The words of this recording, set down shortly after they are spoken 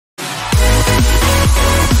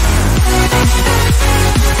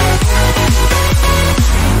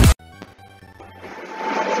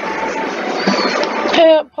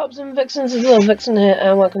Vixens, it's Little Vixen here,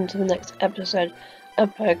 and welcome to the next episode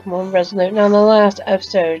of Pokemon Resolute. Now, in the last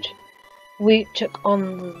episode, we took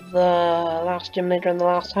on the last gym leader in the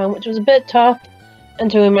last time, which was a bit tough,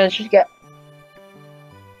 until we managed to get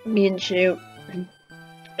Mirage,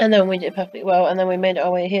 and then we did perfectly well, and then we made our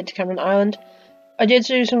way here to Cameron Island. I did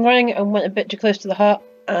do some running and went a bit too close to the hut,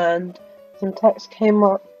 and some text came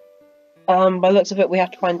up. By the looks of it, we have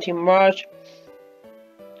to find Team Mirage.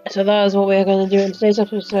 So that is what we are going to do in today's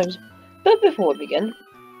episode. But before we begin,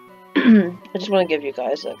 I just want to give you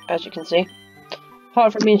guys, as you can see,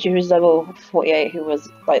 apart from Mirage, who's level 48, who was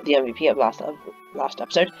like the MVP of last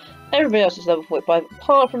episode, everybody else is level 45,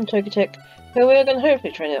 apart from Togetic, who we are going to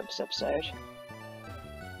hopefully train up this episode.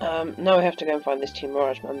 Now we have to go and find these Team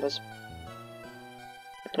Mirage members,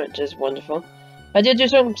 which is wonderful. I did do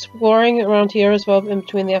some exploring around here as well in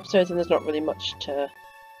between the episodes, and there's not really much to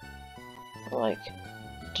like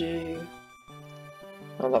do.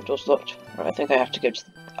 Oh, that door's locked. Right, I think I have to go to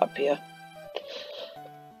up here.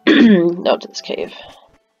 Up to this cave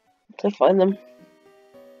to find them.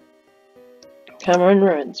 Cameron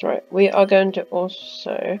Ruins. Right, we are going to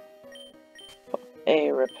also put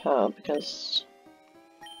a repair because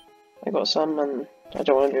I got some and I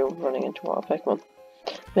don't want to be running into wild Pokemon.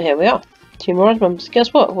 But here we are. Team Mirage members.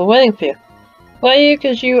 Guess what? We're waiting for you. Why are you?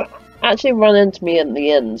 Because you actually run into me in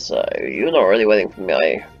the end, so you're not really waiting for me, are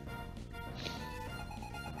you?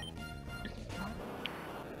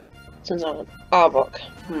 So now an Arbok.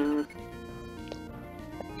 That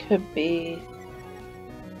could be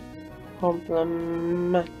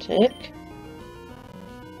problematic.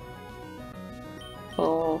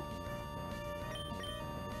 Or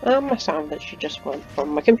my sound literally just went from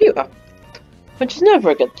my computer, which is never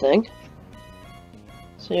a good thing.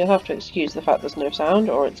 So you'll have to excuse the fact there's no sound,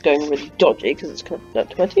 or it's going really dodgy because it's connected up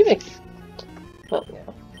to my TV. But yeah.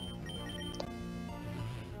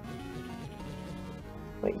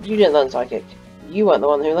 Wait, you didn't learn Psychic. You weren't the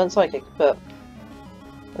one who learned Psychic, but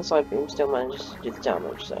the Side Beam still manages to do the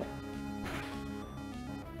damage, so.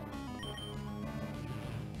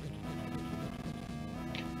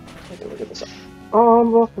 Take a look at this. Oh,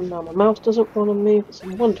 I'm welcome now. My mouse doesn't want to move. It's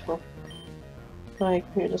wonderful. My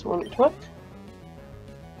computer doesn't want it to work.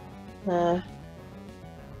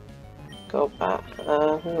 Go back.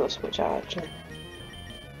 I'm gonna switch out actually.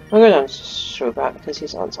 I'll go down to Showback because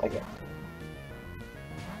he's on Psychic.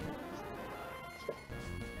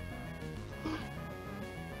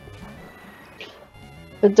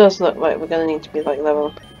 It does look like we're gonna need to be like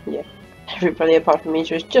level. Yeah. Everybody apart from me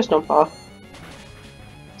is just on par.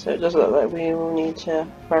 So it does look like we will need to,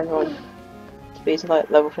 for everyone to be to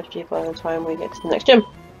like level 50 by the time we get to the next gym.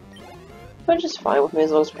 Which is fine with me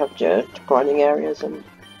as long as we have just grinding areas and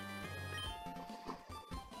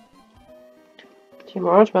Team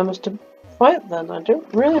Mirage members to fight then. I don't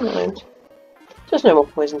really mind. Just no more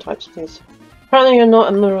poison types, please. Apparently you're not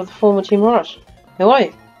a member of the former Team Mirage. Who are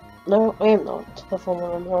you? No, I am not the former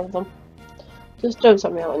member of them. Just don't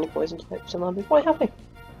send me out any poison types and I'll be quite happy.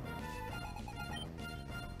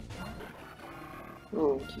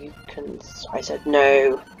 Oh, you can... I said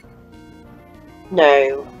no.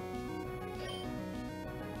 No.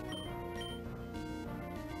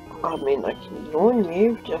 I mean, I can warn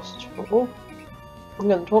you just for... I'm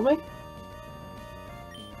gonna taunt me.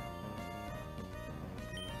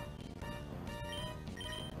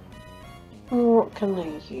 What can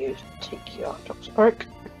I use to take you out of Spark?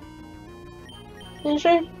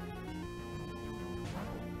 Ninja?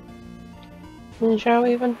 Ninja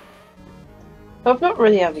even? I've not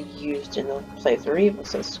really ever used in a playthrough either,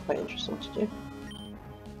 so it's quite interesting to do.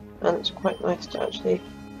 And it's quite nice to actually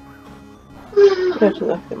go to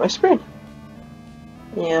look at my screen.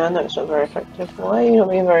 Yeah, I know it's not very effective. Why are you not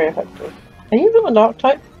being very effective? Are you not a dark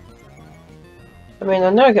type? I mean, I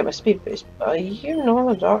know I get my speed boost, but are you not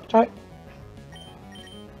a dark type?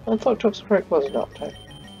 I thought Toxicroak was a dark type.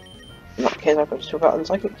 In that case, I could still got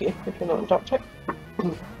Psychic you if you're not a dark type.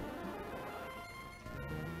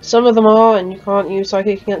 Some of them are, and you can't use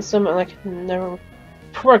Psychic against them, and I can never.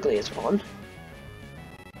 Purugly is one.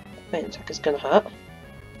 Main attack is gonna hurt.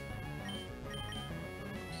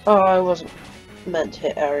 Oh, I wasn't meant to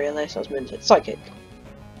hit Area Lace, I was meant to hit Psychic.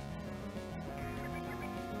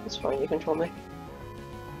 That's fine, you control me.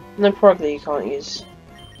 And then Purugly you can't use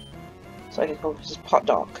Psychic because it's part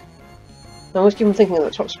dark. I always keep on thinking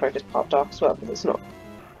that Toxicroak is part dark as well, but it's not.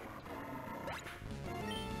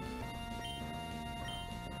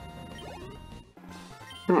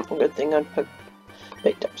 Good thing I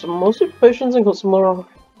picked up some more super potions and got some more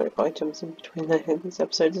items in between these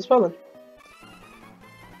episodes as well then.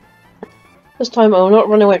 This time I will not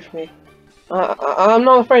run away from you. I'm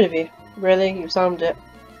not afraid of you. Really, you sound it.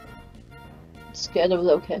 scared of a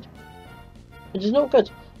little kid. Which is not good.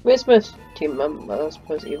 I mean, it's most team members, well, I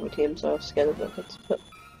suppose evil teams are scared of little kids, but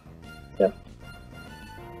yeah.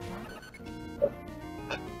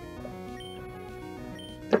 I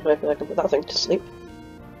don't know if I can put that thing to sleep.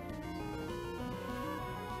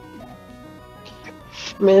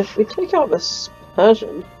 I mean, if we take out this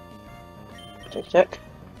Persian, check.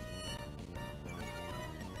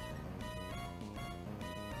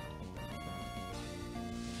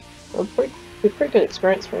 It'll be a pretty good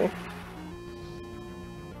experience for you.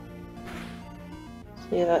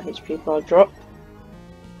 See that HP bar drop?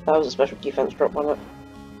 That was a special defense drop on it.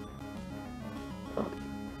 Oh.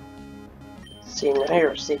 See now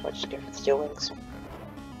you're asleep, I just go for the steel wings.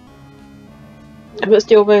 I put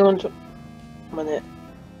steel wing on when it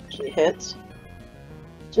actually hits.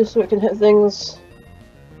 Just so it can hit things.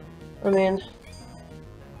 I mean,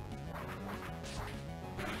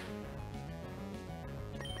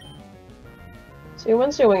 see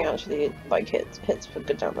when steel wing actually like hits for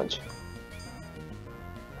good damage.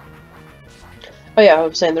 Oh yeah, I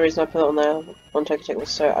was saying the reason I put it on there on Tick was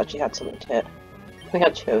so it actually had something to hit. We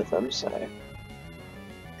had 2 of them, so just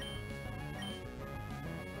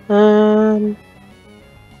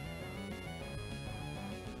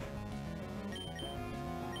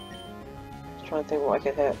trying to think what I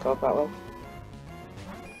could hit. Go about one.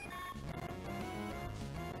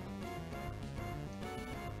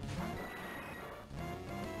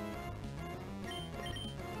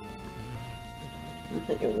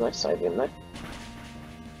 Hit you with a nice side beam there.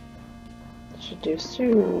 Should do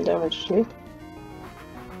some damage to me.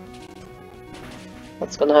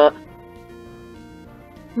 That's gonna hurt.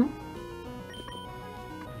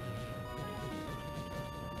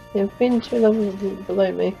 You've been 2 levels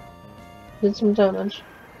below me. Did some damage.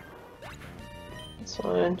 That's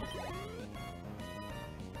fine.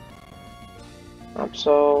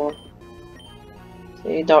 Absol.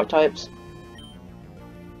 See, dark types.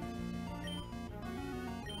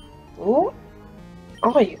 What?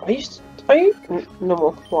 Are you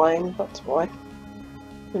normal flying? That's why.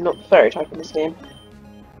 You're not fairy type in this game.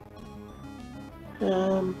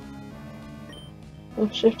 I'll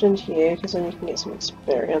shift into you because then you can get some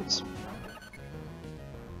experience.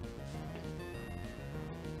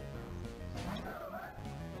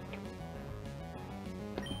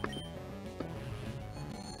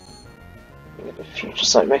 You get the future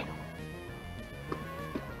side me.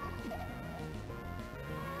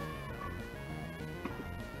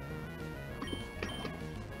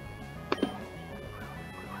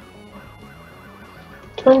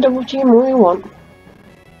 Try and double team all you want.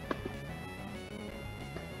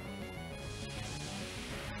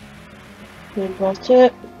 Maybe that's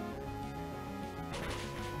it.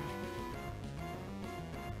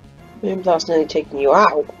 Maybe that's nearly taking you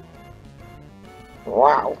out.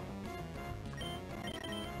 Wow.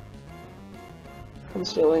 I'm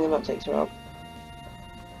stealing and that takes her out.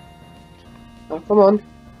 Oh, come on.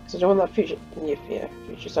 Because I don't want that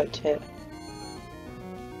future sight to hit.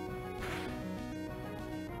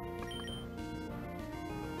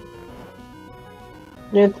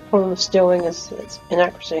 You know, the problem with stealing is its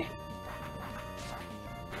inaccuracy.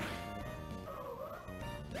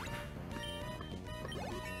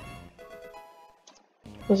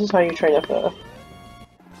 This is how you train up a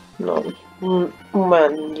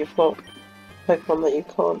man. You've got Pokemon that you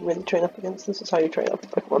can't really train up against. This is how you train up a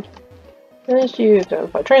Pokemon. There's you go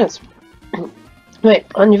and fight trainers. Wait,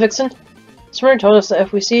 aren't you Vixen? Smurf told us that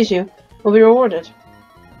if we seize you, we'll be rewarded.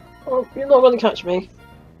 Well, you're not going to catch me.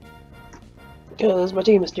 Because my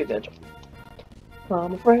team is too good.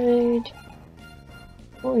 I'm afraid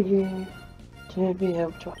for you to be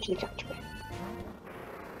able to actually catch me.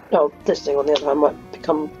 No, this thing on the other hand might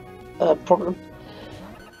become a problem.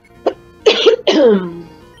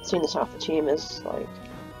 Seeing as half the team is like...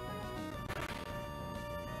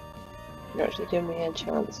 You're actually giving me a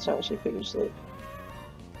chance to actually put you to sleep.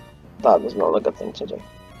 That was not a good thing to do.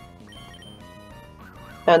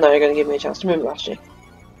 And now you're going to give me a chance to move actually.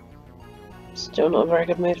 Still not a very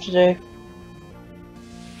good move to do.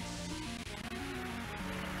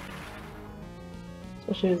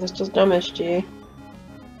 Especially if this does damage to you.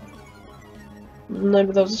 No,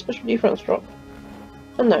 but that was a special defense drop.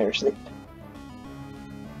 And now you're asleep.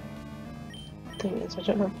 Thing is, I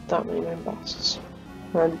don't have that many moon blasts.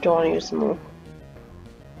 And I don't want to use them all.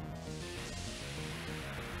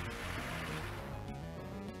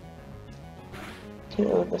 Get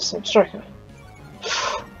it with this striker.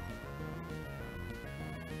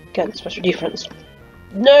 Again, special defense.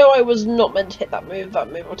 No, I was not meant to hit that move.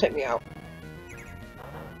 That move will take me out.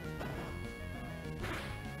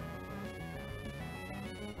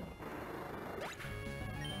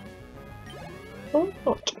 Oh,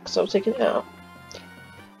 not because I was taking it out.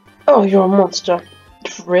 Oh, you're a monster.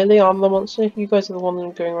 Really? I'm the monster? You guys are the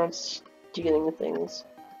one going around stealing things.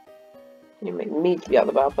 You make me to be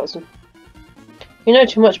the bad person. You know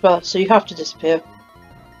too much about us, so you have to disappear.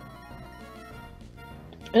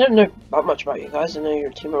 I don't know that much about you guys. I know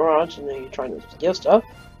you're Team Mirage. I know you're trying to steal stuff.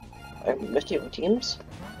 I'm most of your teams.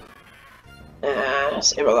 Ah,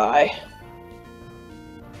 say a lie.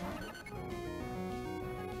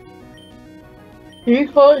 You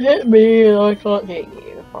can't hit me and I can't hit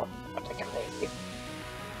you. Oh, but I can hit you.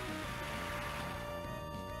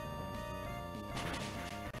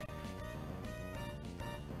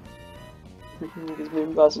 Because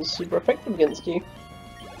Moonblast is super effective against you.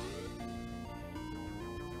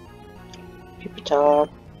 Jupiter.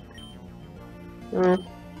 No.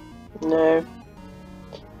 We're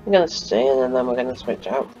gonna stay and then we're gonna switch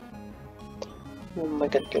out. And we're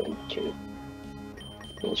gonna go into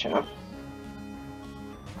Mirage.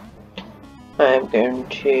 I'm going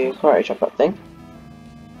to karate chop that thing.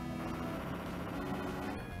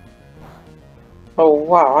 Oh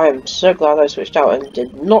wow, I am so glad I switched out and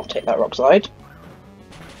did not take that rock slide.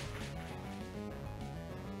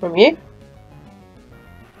 From you?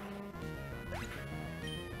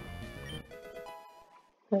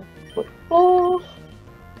 Oh.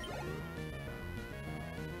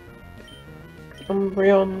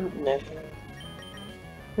 Umbreon, no.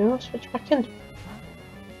 No, I'll switch back in.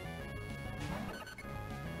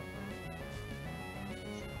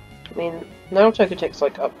 I mean, now Togetic's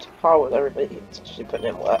like up to par with everybody, it's actually putting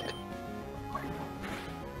in work.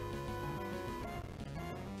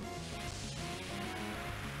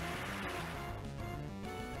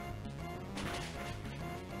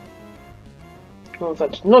 Well,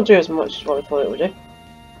 that did not do as much as what I thought it would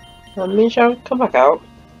do. I mean, shall come back out?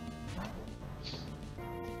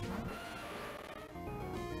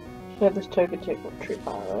 Yeah, this Togetic got true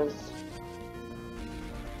powers.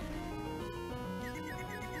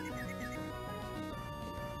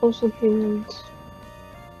 Also things.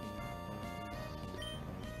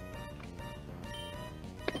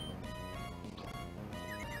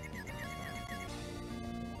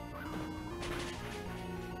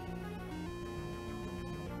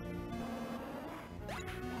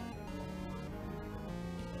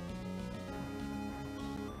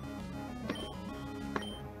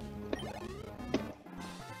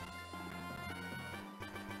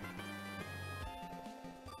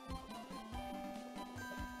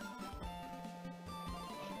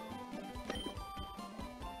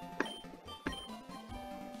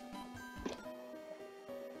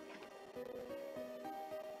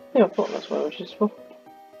 Yeah, I thought that's what it was used for.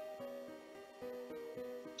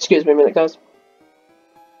 Excuse me a minute, guys.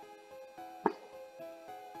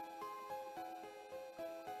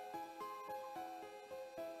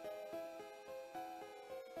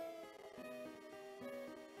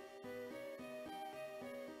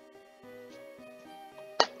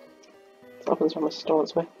 What happens when my sister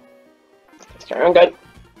wants me? Let's carry on going.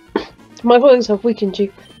 My colleagues have weakened you.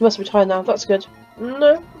 You must be tired now. That's good.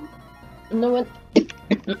 No. No one.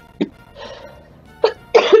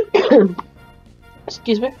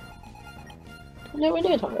 Excuse me. No,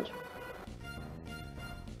 we're tired.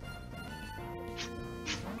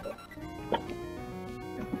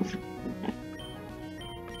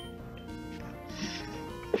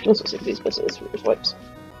 Also see these business wipes.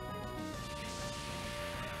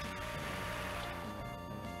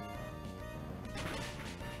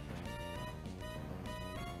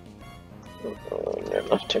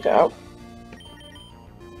 Enough to go out.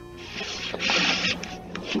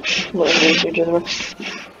 What I'm going to do the rest.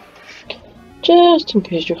 Just in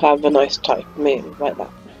case you have a nice type name like that.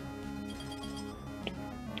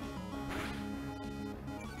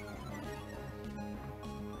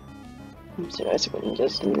 So nice when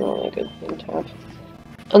just not a good thing to have.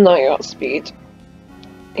 And now you got speed.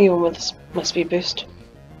 Even with my speed boost.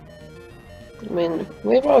 I mean,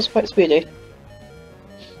 Weaver was quite speedy.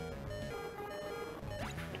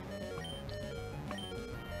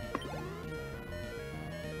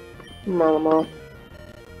 Mama.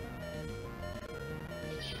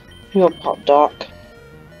 You're Pop Dark.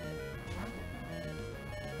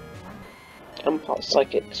 I'm Pop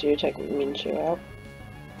Psychic, so you're taking Minchu out.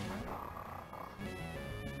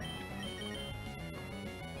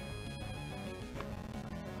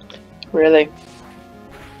 Really?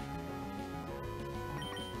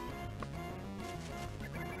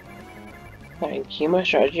 Thank you, my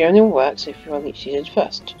strategy only works if you are leech seeded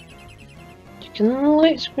first. You can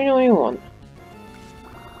light screen all you want.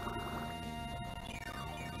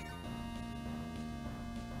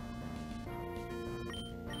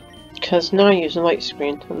 Because now I use a light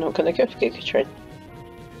screen, I'm not going to go for Giga Train.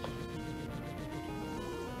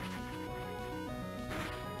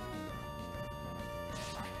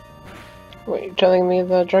 What, you telling me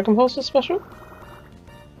the Dragon Pulse is special?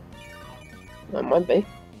 That might be,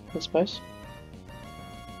 I suppose.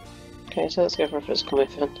 Okay, so let's go for a physical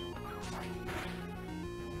move then.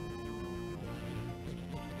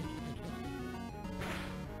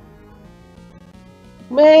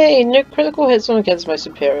 May no critical hits on against my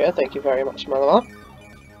superior. Thank you very much, Malamar.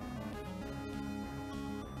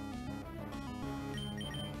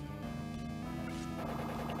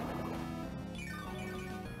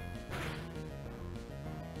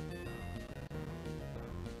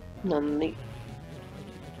 None.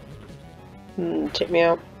 Take me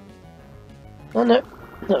out. Oh no,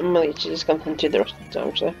 not really. She's just gonna do the rest of the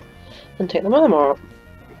damage there and take the Malamar out.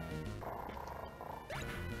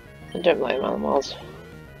 I don't like Malamars.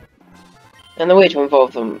 And the way to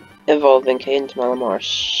evolve NK into Malamar is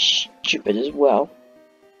stupid as well.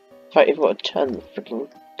 In fact, you've got to turn the freaking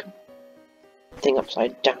thing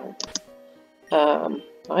upside down.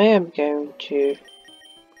 I am going to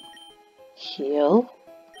heal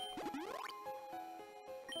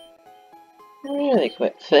really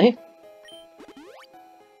quickly.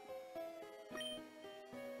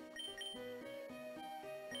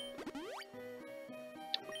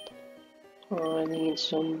 I need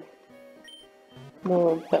some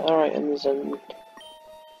more better items and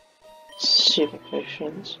super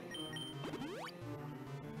potions.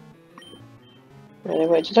 Really,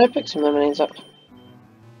 wait, did I pick some lemonades up?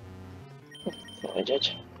 I thought I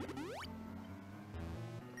did.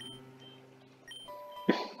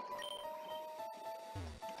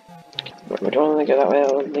 I don't want to go that way,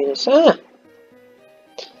 I'll lead us. Ah!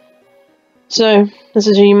 So, this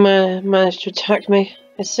is how you managed to attack me,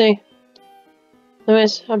 I see.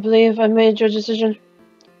 Anyways, I believe I made your decision.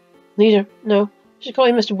 Leader, no. I should call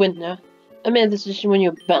you Mr. Wind now. I made this decision when you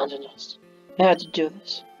abandoned us. I had to do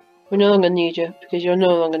this. We no longer need you, because you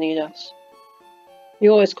no longer need us.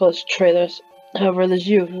 You always call us traitors. However, it is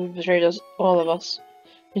you who betrayed us, all of us.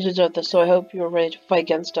 You deserve this, so I hope you are ready to fight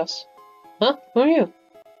against us. Huh? Who are you?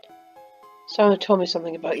 Someone told me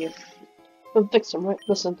something about you. You're a victim, right?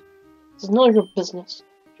 Listen. This is none of your business.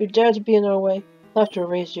 If you dare to be in our way, I'll have to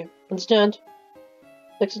erase you. Understand?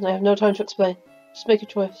 Vixen, I have no time to explain. Just make a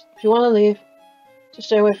choice. If you want to leave, just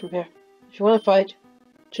stay away from here. If you want to fight,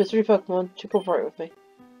 choose 3 Pokemon to cooperate with me.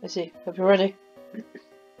 I see. Hope you're ready.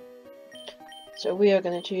 So we are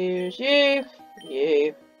going to choose you,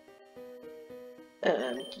 you,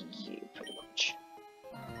 and you, pretty much.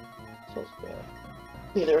 So it's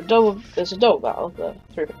either a double, there's a double battle, but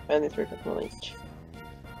only 3 Pokemon each.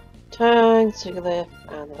 Tang, Sigilyph,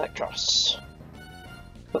 and Electros.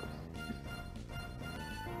 Cool.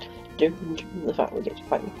 The fact we get to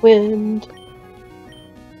fight with Wind,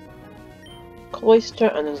 Cloyster,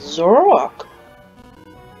 and a Zoroark.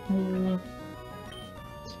 Dang,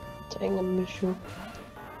 I'm sure.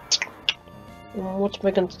 What am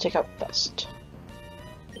I going to take out first?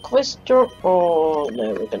 The Cloyster, or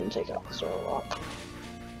no, we're going to take out the Zoroark.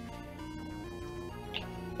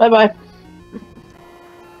 Bye bye.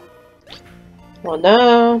 1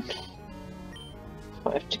 down.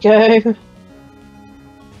 5 to go.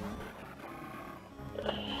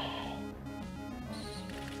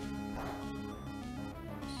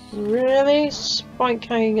 Really? Spike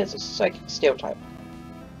hanging as a psychic steel type.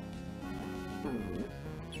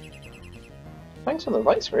 Thanks for the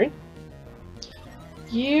light screen.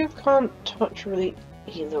 You can't touch really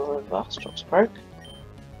either of us, Toxpark.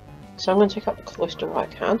 So I'm going to take out the Cloyster while I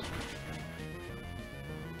can.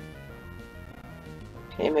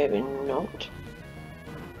 Okay, maybe not.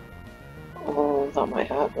 Oh, that might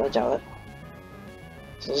hurt, but I doubt it.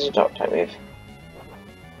 This is a dark type move.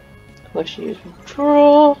 Let's use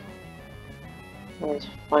withdraw. That's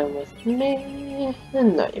fine with me.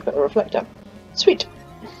 And now you've got a reflector. Sweet!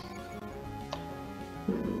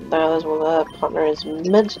 Now that's what the partner is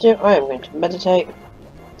meant to do. I am going to meditate.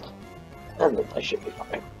 And then I should be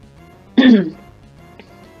fine.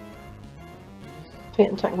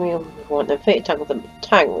 Fate attack me on one. No, Fate attack with the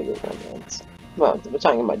Tang will use one. Well, the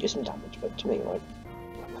Tang might do some damage, but to me, right?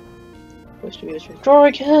 Supposed to use withdraw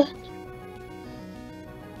again.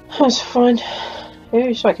 That's fine.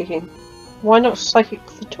 Who's psychicking? Why not psychic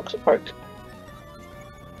the Toxaproke?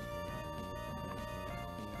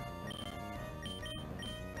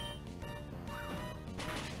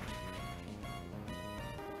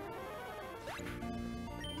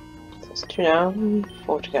 That's 2 down,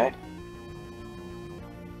 4 to go.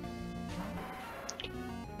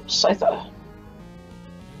 Scyther.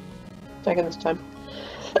 Taking this time.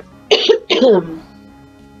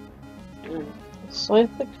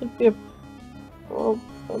 Scyther could be a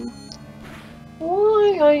problem.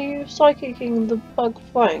 Why are you psychicking the bug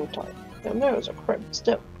flying type? I know it's a crit, but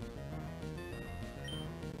still.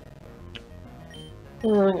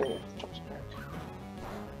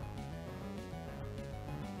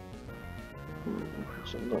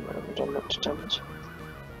 Done much damage.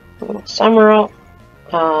 Samurai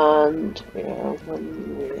and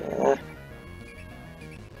yeah.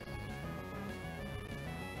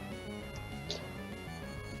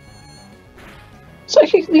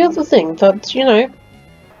 Psychic, the other thing that's, you know,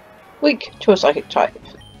 weak to a psychic type.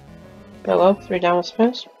 Oh well, 3 down I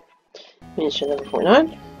suppose. Means you're level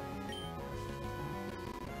 49.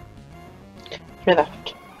 3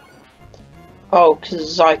 left. Oh,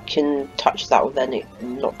 because I can touch that with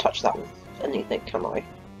not touch that with anything, can I?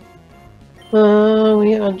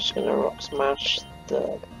 Yeah, I'm just gonna rock smash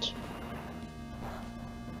that.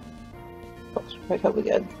 I hope we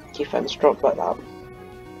get a defense drop like that.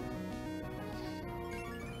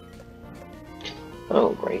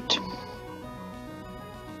 Oh, great.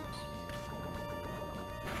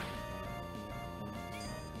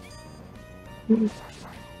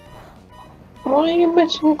 Why are you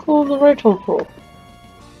missing call the Rotom for?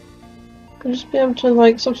 Could just be able to,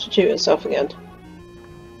 like, substitute itself again.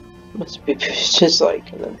 Must be just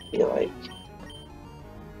like, and then be like...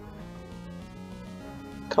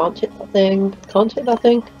 Can't hit that thing, can't hit that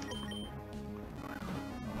thing.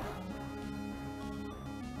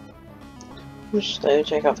 Just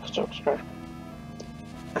check out the constructor.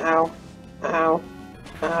 Ow, ow,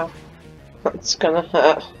 ow. That's gonna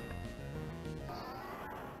hurt.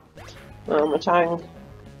 My tang.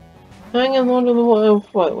 Hang on more than what I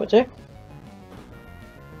thought it would do.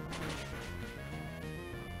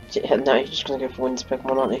 Yeah, no, you're just gonna go for Wind's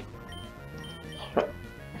Pokemon, aren't you?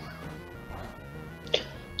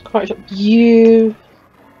 Quite up you.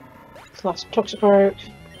 Class Toxicroak.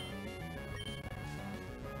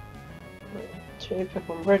 2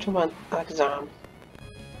 Pokemon Rotom and Alakazam.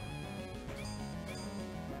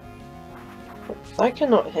 I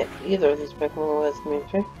cannot hit either of these Pokemon with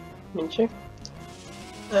Minchu.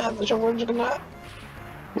 The shotgun's gonna.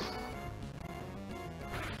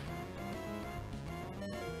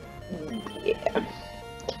 Yeah.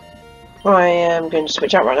 I am going to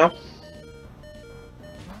switch out right now.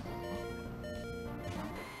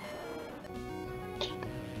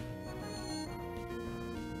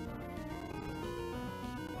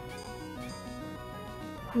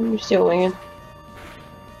 You're still winging.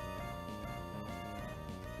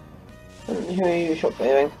 And who are you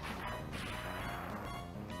shot-waving?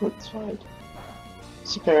 That's fine.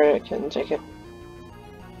 Superior can take it.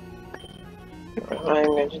 I'm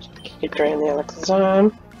going to keep drain the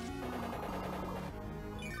Alakazam.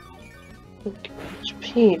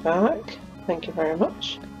 HP back. Thank you very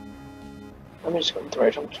much. I'm just going to throw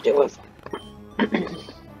it on to deal with.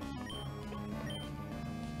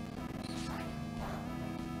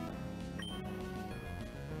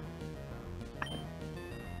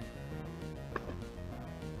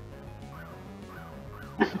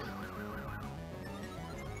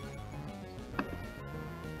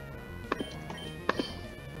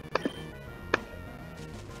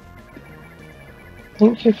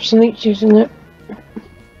 Thank you for sneak using it.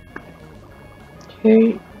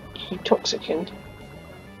 Who you toxicking?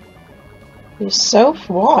 Yourself?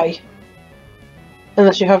 Why?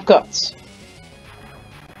 Unless you have guts.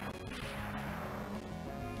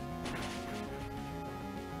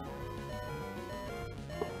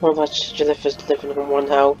 Well, that's just living on 1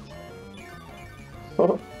 health.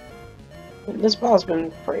 This battle's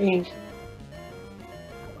been pretty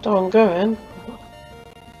darn going.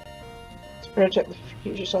 Project the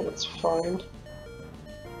future, so that's fine.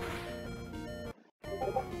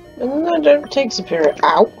 And then I don't take Superior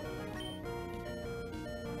out.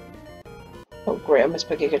 Oh great, I missed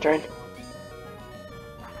my Giga Drain.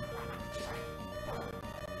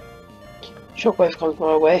 Shockwave comes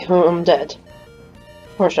my way, I'm dead.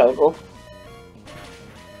 Or Shadow Ball.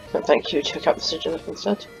 And thank you, took out the Sigilif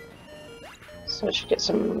instead. So I should get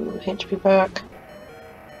some HP back.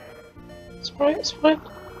 It's fine, it's fine.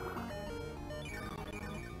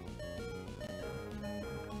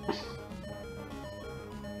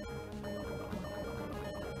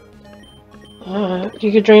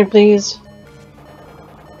 Giga Drain, please.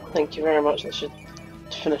 Thank you very much. That should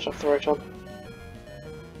finish off the Rotom.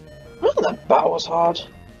 Oh, that battle was hard.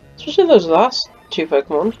 Especially those last 2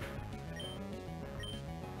 Pokemon.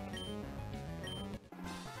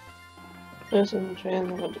 There's an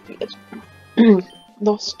train I defeated.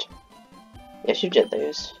 Lost. Yes, you did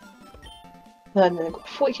those. And then I got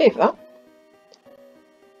 40k for that.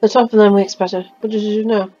 The tougher than we expected. What did you do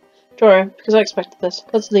now? Doro, because I expected this.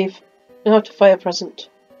 Let's leave. You'll have to fight a present.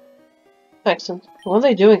 Excellent. What are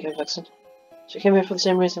they doing here, Vixen? She came here for the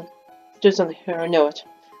same reason. Do something here, I know it.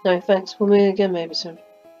 No, thanks. We'll meet again maybe soon.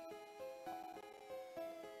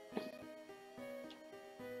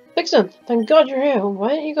 Vixen, thank God you're here. Why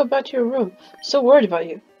didn't you go back to your room? I'm so worried about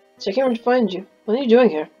you. So I came to find you. What are you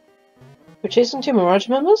doing here? You're chasing 2 Mirage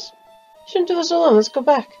members? You shouldn't do this alone. Let's go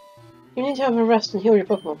back. You need to have a rest and heal your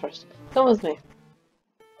Pokemon first. Come with me.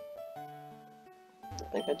 I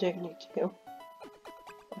think I do need to heal.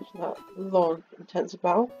 After that long, intense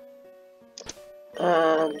battle.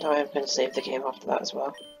 And I am going to save the game after that as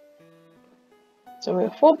well. So we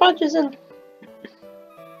have 4 badges in.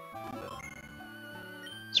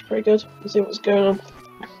 It's pretty good. Let's see what's going on.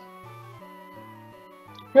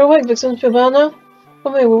 You're awake, Vixen. Feel better now?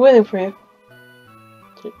 Come here, we're waiting for you.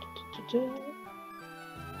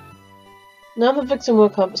 Now that Vixen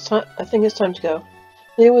woke up, I think it's time to go.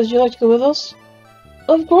 Leah, would you like to go with us?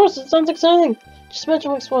 Of course, it sounds exciting! Just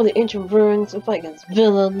imagine we explore the ancient ruins and fight against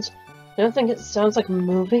villains. I don't think it sounds like a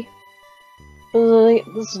movie. Lily,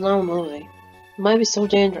 this is not a movie. It might be so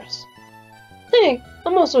dangerous. Hey,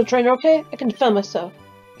 I'm also a trainer, okay? I can defend myself.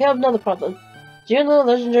 We have another problem. Do you know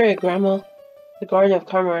legendary Grandma? The guardian of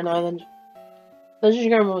Carmarine Island? Legendary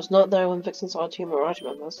Grandma was not there when Vixen saw 2 Mirage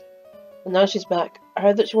members. And now she's back. I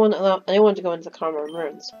heard that she won't allow anyone to go into the Carmarine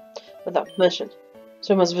ruins without permission,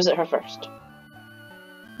 so we must visit her first.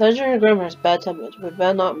 Legendary Grandma has bad temperament. We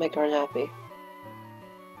better not make her unhappy.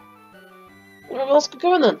 Well, let's get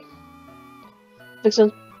going then.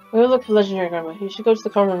 Vixen, we'll look for Legendary Grandma. You should go to the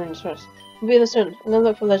Carmarine ruins first. We'll be there soon. I'm gonna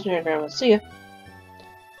look for Legendary Grandma. See ya.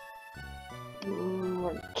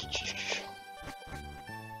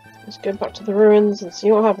 Let's go back to the ruins and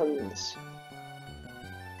see what happens.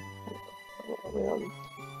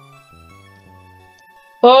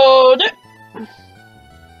 Hold it!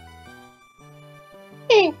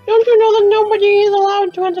 Hey, don't you know that nobody is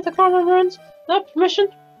allowed to enter the Carmarine ruins without permission?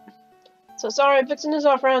 So sorry, Vixen is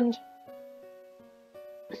our friend.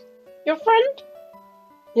 Your friend?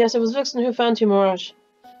 Yes, it was Vixen who found you, Mirage.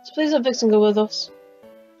 So please let Vixen go with us.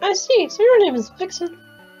 I see, so your name is Vixen.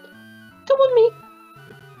 Come with me.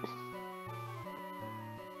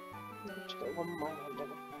 Let's get one more round in.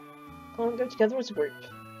 Come on, go together as a group.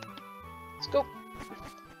 Let's go.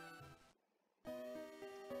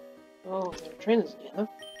 Oh, the train isn't here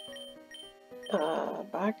though.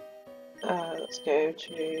 Back. Let's go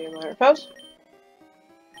to my repose.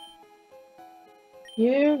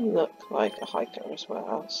 You look like a hiker as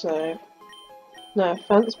well, so no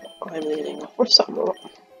offense, but I'm leaning off for somewhat.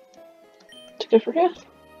 To go for here.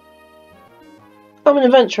 I'm an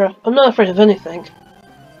adventurer. I'm not afraid of anything.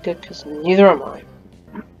 Good, because neither am I.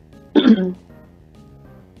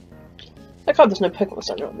 I God, there's no Pokemon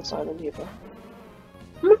Center on this island either.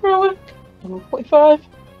 I'm heroic. I'm 45.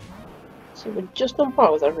 So we're just on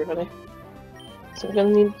par with everybody. So we're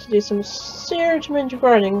gonna need to do some serious major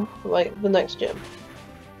grinding for like the next gym.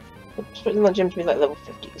 I'm expecting that gym to be like level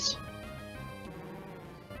 50s.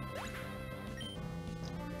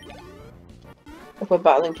 If we're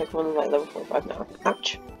battling Pokemon like level 45 now.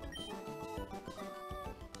 Ouch.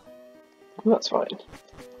 That's fine.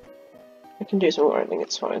 I can do some grinding,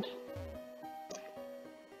 it's fine.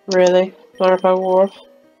 Really? Maripel wore off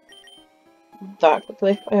that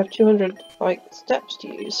quickly? I have 200 like steps to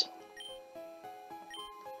use.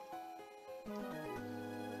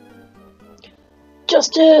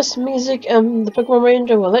 Justice! Music and the Pokemon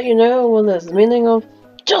Ranger will let you know when there's the meaning of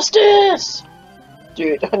justice!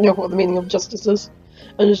 Dude, I know what the meaning of justice is.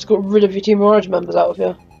 I just got rid of your Team Mirage members out of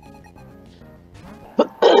here.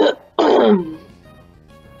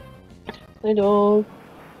 Hey dog.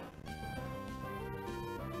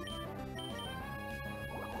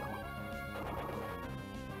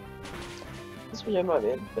 This video might be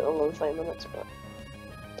a bit of a 5 minutes, but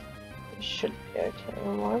it should be okay.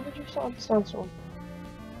 Why would you start the sandstorm?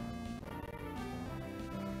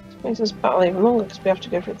 This makes this battle even longer because we have to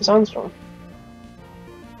go through the sandstorm.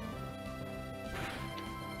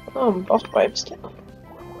 Oh, I'm boss brave still.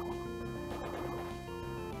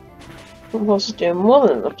 The boss is doing more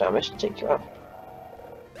than enough damage to take you out.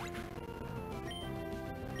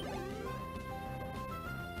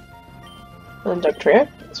 And Dugtrio,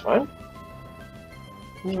 that's fine.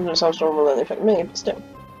 Even though Sandstorm will only affect me, but still.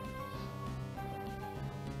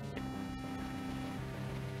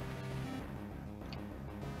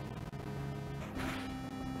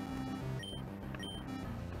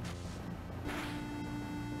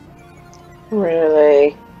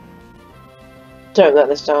 Really? Don't let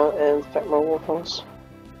this down and affect my waterfalls.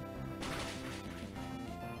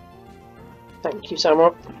 Thank you,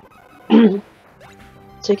 Samurott.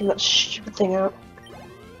 Taking that stupid thing out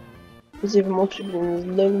was even more stupid than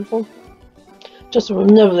the Logan form. Justin will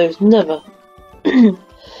never lose, never.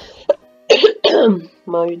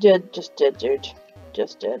 Well, you did, just did, dude.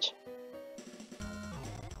 Just did.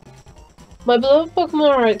 My beloved Pokemon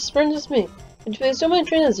are experienced me. And you so many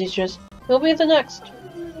trainers these years. You'll be the next.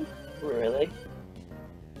 Really?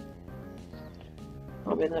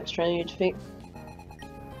 I'll be the next trainer you defeat.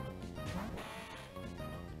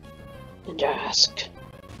 And ask.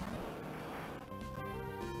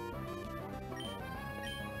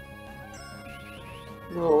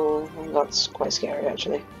 Oh, that's quite scary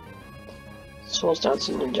actually. Swords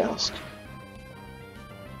dancing Ninjask.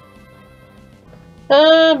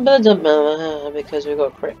 Because we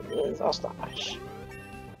got crit with our slash.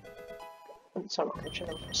 And some other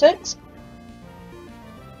channel 6.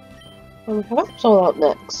 And we have Absol out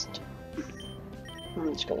next.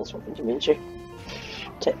 I'm just gonna swap into Minchi.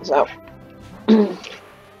 Take this out.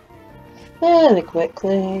 Very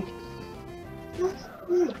quickly.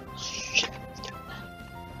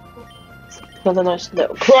 Another nice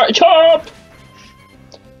little cry chop!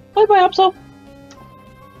 Bye bye, Absol!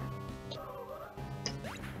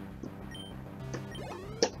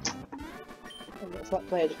 And that's that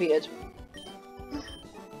player defeated.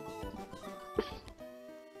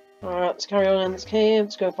 Alright, let's carry on in this cave.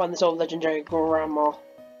 Let's go find this old legendary grandma.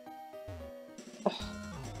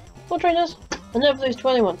 More trainers! I never lose to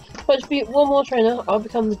anyone. If I defeat one more trainer, I'll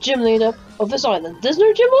become the gym leader of this island. There's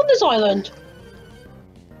no gym on this island!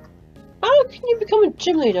 How can you become a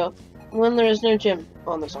gym leader when there is no gym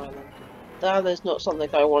on this island? That is not something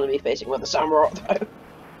I want to be facing with a Samurai though.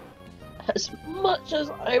 As much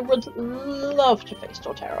as I would love to face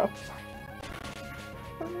Torterra.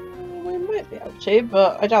 We might be able to,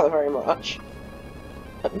 but I doubt it very much.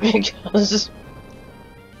 Because...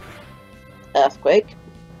 Earthquake.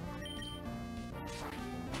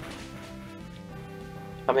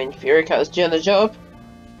 I mean, Fury Cat is doing the job.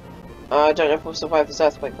 I don't know if we'll survive this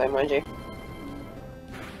earthquake though, mind you.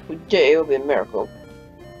 If we do, it'll be a miracle.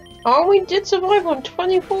 Oh, we did survive on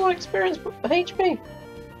 24 experience HP!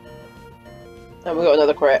 And we got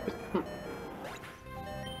another crit.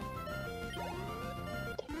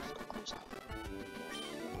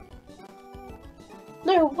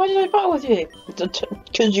 No, why did I battle with you?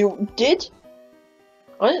 Because you did?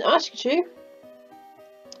 I didn't ask you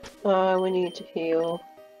to. We need to heal.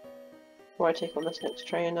 Before I take on this next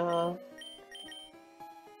trainer.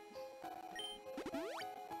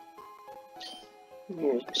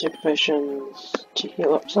 Use super potions to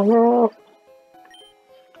heal up some more.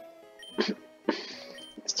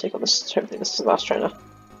 Let's take on this. Hopefully, this is the last trainer.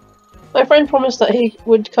 My friend promised that he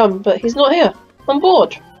would come, but he's not here. I'm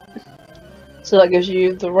bored. So that gives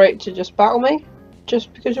you the right to just battle me,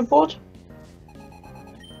 just because you're bored.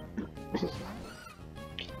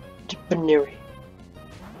 Banuri.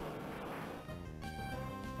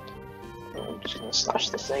 I'm just gonna slash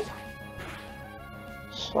this thing.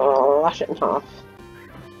 Slash it in half.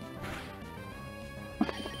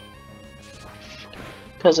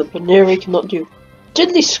 Because a Banuri cannot do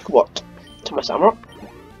diddly squat to my Samurai.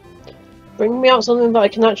 Bring me out something that I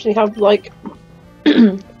can actually have, like,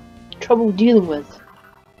 trouble dealing with.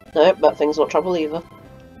 Nope, that thing's not trouble either.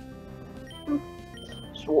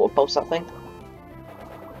 Just water pulse that thing.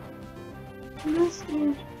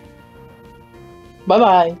 Bye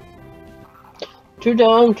bye. 2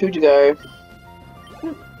 down, 2 to go.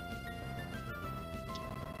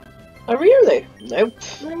 Oh really? Nope.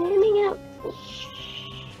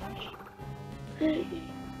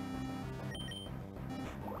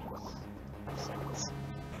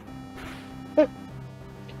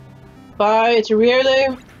 Bye, it's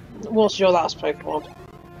really. What's your last Pokemon?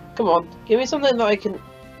 Come on, give me something that I can.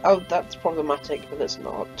 Oh, that's problematic, but it's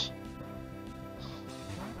not.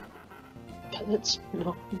 But it's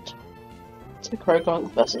not. It's a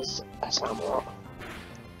Krogunk versus a Samurai.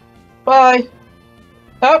 Bye!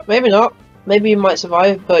 Oh, maybe not. Maybe you might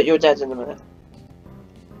survive, but you're dead in a minute.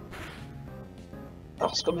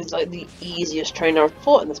 That's gonna be like the easiest trainer I've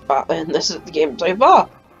fought in this battle in this game so far.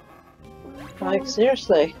 Like,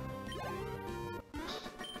 seriously.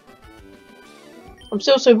 I'm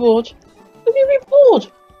still so bored. Look at me bored!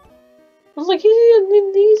 I was like, he's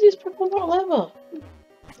the easiest Pokemon battle ever.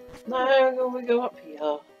 No, we go up here.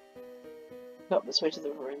 Go up this way to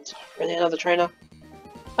the ruins. Really, another trainer?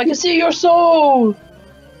 I can see your soul!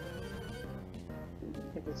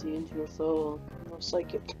 I can see into your soul. You're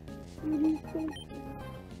psychic. Hmm?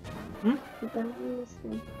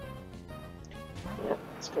 Yeah,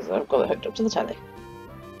 it's because I've got it hooked up to the telly.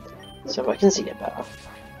 So I can see it better.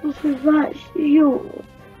 That's you.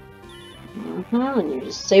 And you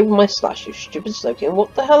just saved my slash, you stupid Slowking. And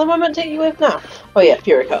what the hell am I meant to hit you with now? Oh yeah,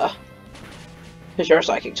 Fury Cutter. Because you're a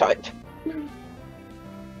psychic type.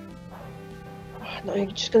 Now you're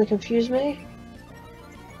just gonna confuse me?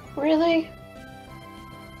 Really?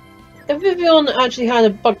 If Vivian actually had a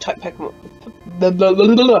bug-type Pokemon...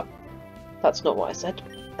 That's not what I said.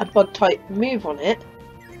 A bug-type move on it,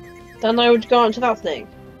 then I would go into that thing.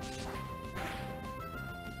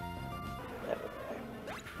 There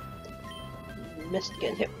we go. Missed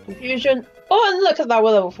getting hit with confusion. Oh, and look at that,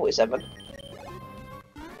 we're level 47.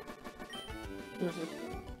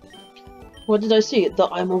 What did I see? That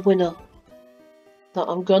I'm a winner. That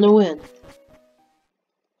I'm gonna win.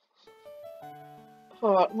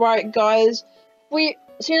 Right, guys.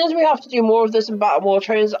 Seeing as we have to do more of this in Battle War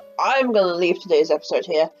Trains, I'm gonna leave today's episode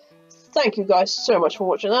here. Thank you guys so much for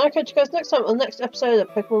watching, and I'll catch you guys next time on the next episode of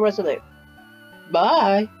Pokemon Resolute.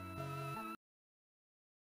 Bye!